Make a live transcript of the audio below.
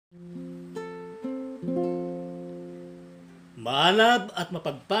Maalab at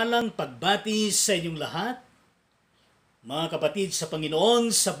mapagpalang pagbati sa inyong lahat, mga kapatid sa Panginoon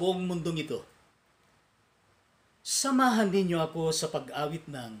sa buong mundong ito. Samahan ninyo ako sa pag-awit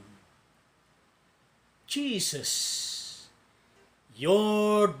ng Jesus,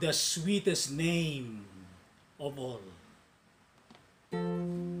 you're the sweetest name of all.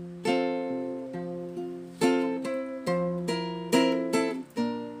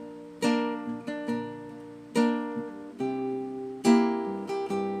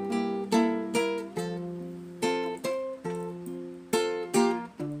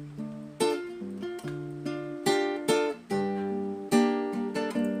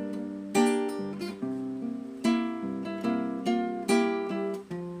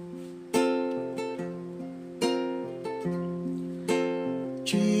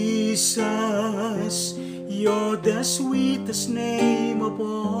 Jesus, you're the sweetest name of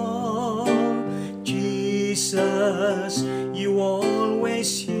all. Jesus, you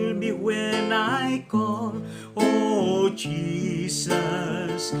always hear me when I call. Oh,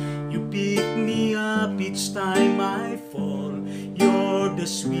 Jesus, you pick me up each time I fall. You're the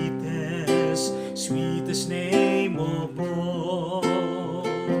sweetest, sweetest name of all.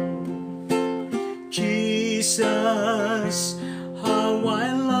 Jesus, how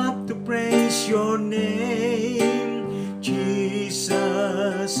I love to praise your name.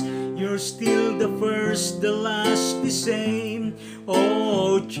 Jesus, you're still the first, the last, the same.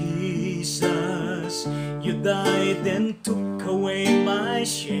 Oh, Jesus, you died and took away my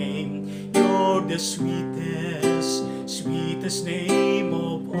shame. You're the sweetest, sweetest name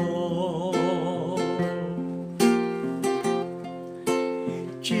of all.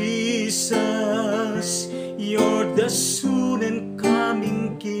 Jesus, you're the soon and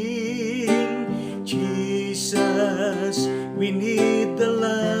coming King. Jesus, we need the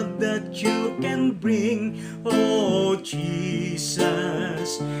love that you can bring. Oh,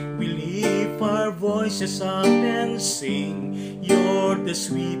 Jesus, we lift our voices up and sing. You're the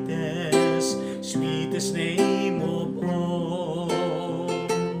sweetest, sweetest name of all.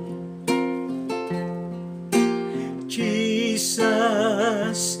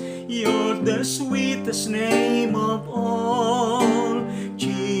 Jesus, you're the sweetest name of all.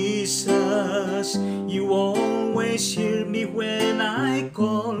 Jesus, you always hear me when I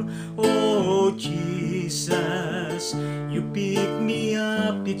call. Oh, Jesus, you pick me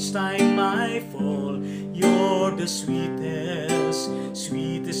up each time I fall. You're the sweetest,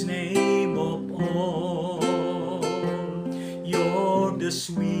 sweetest name of all. You're the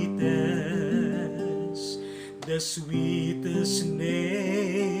sweetest, the sweetest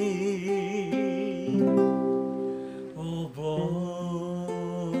name of all.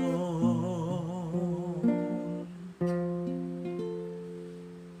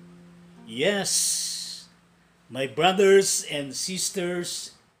 Yes, my brothers and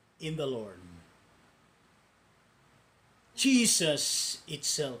sisters in the Lord, Jesus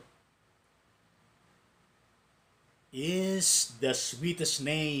itself is the sweetest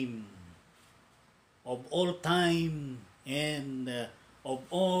name of all time and of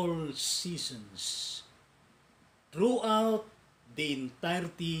all seasons throughout the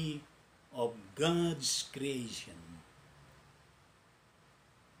entirety of God's creation.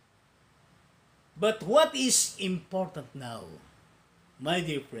 But what is important now, my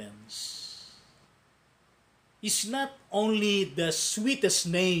dear friends, is not only the sweetest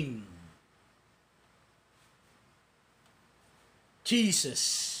name,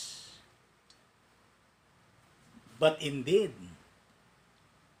 Jesus, but indeed,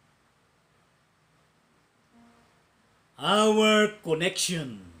 our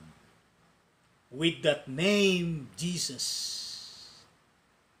connection with that name, Jesus.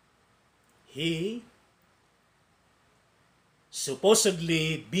 He,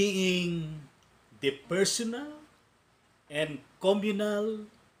 supposedly being the personal and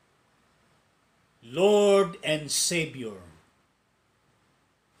communal Lord and Savior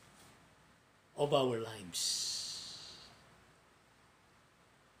of our lives.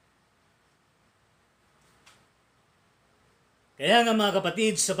 Kaya nga mga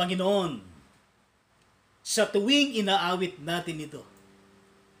kapatid sa Panginoon, sa tuwing inaawit natin ito,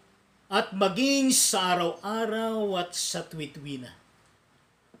 at maging sa araw-araw at sa tuwit-tuwina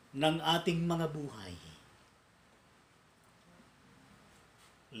ng ating mga buhay,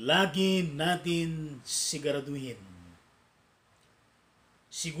 lagi natin siguraduhin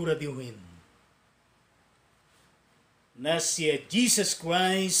na si Jesus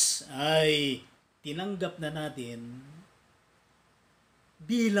Christ ay tinanggap na natin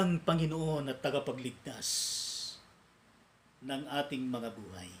bilang Panginoon at tagapagligtas ng ating mga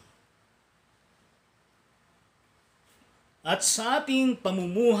buhay. At sa ating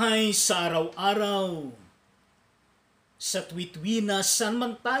pamumuhay sa araw-araw, sa tuwid-wina, saan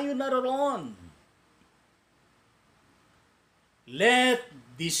man tayo naroon, let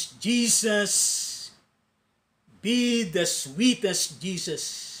this Jesus be the sweetest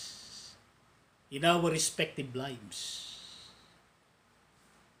Jesus in our respective lives.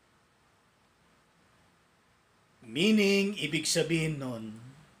 Meaning, ibig sabihin nun,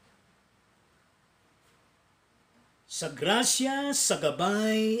 sa grasya, sa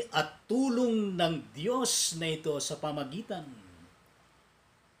gabay at tulong ng Diyos na ito sa pamagitan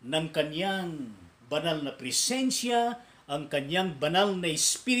ng Kanyang banal na presensya, ang Kanyang banal na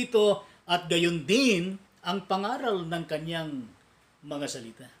Espiritu, at gayon din ang pangaral ng Kanyang mga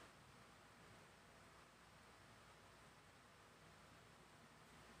salita.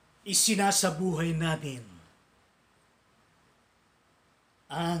 Isinasabuhay natin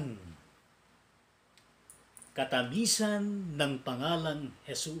ang katamisan ng pangalang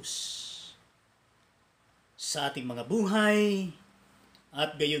Jesus sa ating mga buhay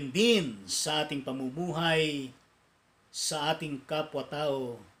at gayon din sa ating pamumuhay sa ating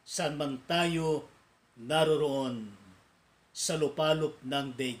kapwa-tao saan man tayo naroroon sa lupalop ng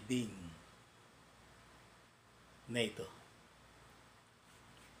daigdig na ito.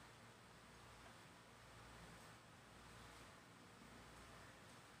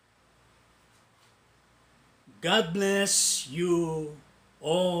 God bless you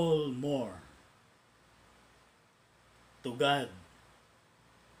all more. To God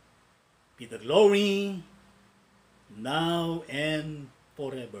be the glory, now and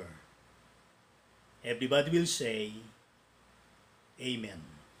forever. Everybody will say,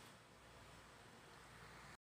 Amen.